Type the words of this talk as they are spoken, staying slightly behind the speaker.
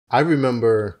I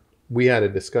remember we had a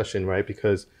discussion, right?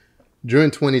 Because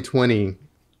during 2020,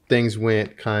 things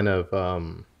went kind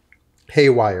of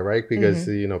haywire, right? Because,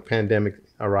 pandemic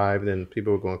arrived and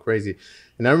people were going crazy.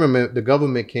 And I remember the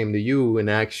government came to you and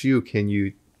asked you, can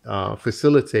you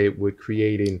facilitate with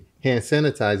creating hand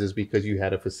sanitizers because you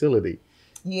had a facility?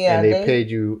 Yeah. And they paid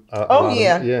you a lot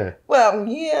yeah. Yeah. Well,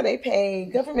 yeah, they pay.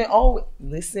 Government always,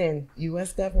 listen,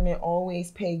 U.S. government always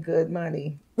pay good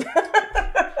money.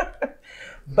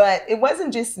 But it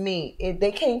wasn't just me.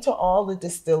 They came to all the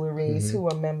distilleries who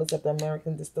are members of the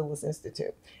American Distillers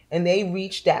Institute. And they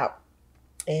reached out.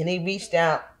 And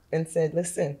and said,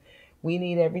 listen, we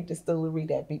need every distillery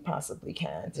that we possibly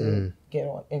can to get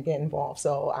on and get involved.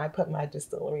 So I put my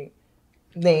distillery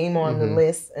name on the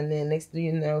list. And then next thing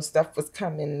you know, stuff was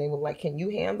coming. And they were like, can you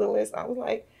handle this? I was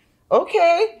like,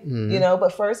 okay.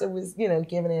 But first it was,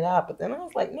 giving it out. But then I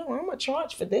was like, no, I'm going to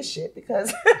charge for this shit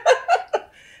because...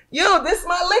 this is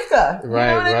my liquor. You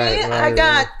know what I mean? I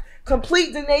got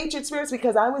complete denatured spirits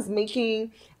because I was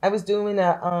doing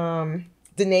a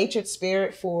denatured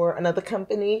spirit for another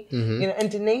company. And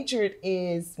denatured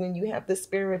is when you have the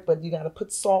spirit, but you got to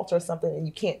put salt or something and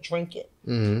you can't drink it,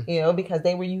 because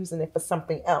they were using it for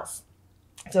something else.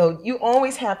 So you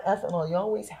always have ethanol. You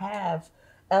always have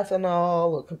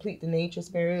ethanol or complete denatured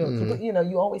spirit or complete,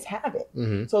 you always have it.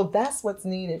 So that's what's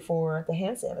needed for the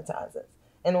hand sanitizers.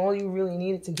 And all you really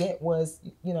needed to get was,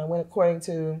 went according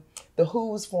to the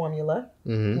WHO's formula,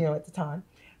 at the time.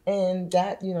 And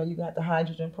that, you got the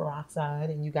hydrogen peroxide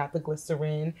and you got the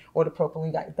glycerin or the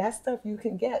propylene. That stuff you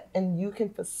can get and you can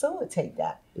facilitate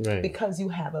that because you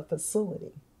have a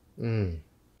facility. And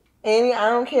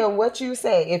I don't care what you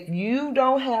say. If you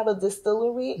don't have a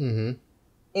distillery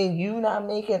and you not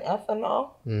making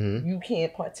ethanol, you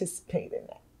can't participate in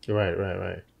that.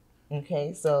 Right.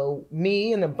 Okay, so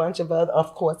me and a bunch of other,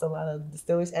 of course, a lot of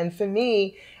distilleries. And for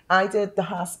me, I did the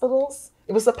hospitals.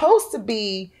 It was supposed to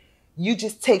be you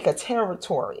just take a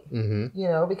territory,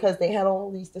 because they had all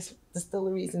these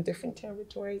distilleries in different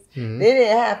territories. It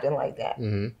didn't happen like that.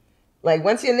 Like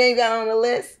once your name got on the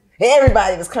list,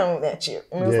 everybody was coming at you.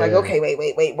 And it was like, okay, wait,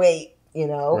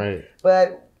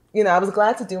 But, I was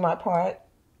glad to do my part.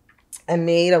 I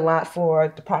made a lot for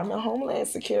Department of Homeland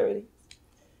Security.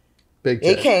 Big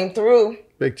check. It came through.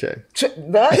 Big check.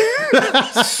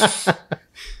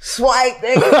 Swipe,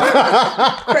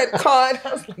 credit card.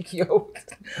 I was like, yo.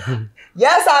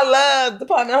 Yes, I love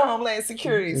Department of Homeland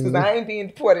Security because I ain't being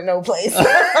deported no place.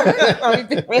 Let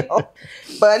me be real.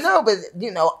 But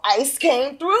ICE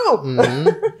came through.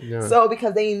 So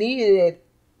because they needed it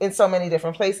in so many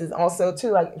different places. Also,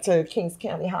 too, like to Kings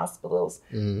County hospitals.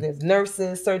 There's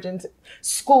nurses, surgeons,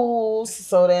 schools.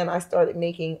 So then I started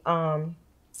making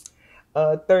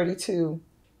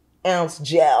 32-ounce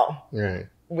gel,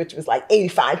 which was like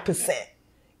 85%,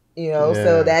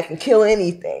 so that can kill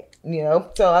anything,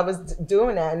 So I was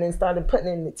doing that and then started putting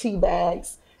it in the tea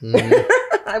bags.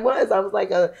 I was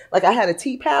like I had a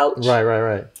tea pouch.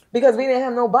 Right. Because we didn't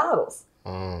have no bottles.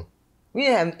 We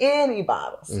didn't have any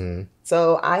bottles.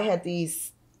 So I had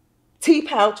these tea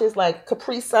pouches like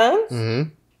Capri Suns.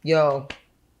 Yo,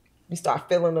 we start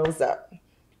filling those up.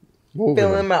 Filling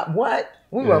them up. What?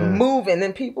 We were moving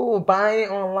and people were buying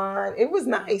it online. It was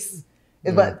nice.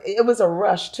 But it was a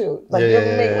rush too. Like you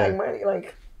ever make like money,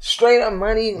 like straight up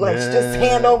money, like just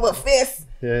hand over fist.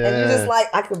 And you just like,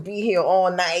 I could be here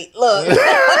all night. Look.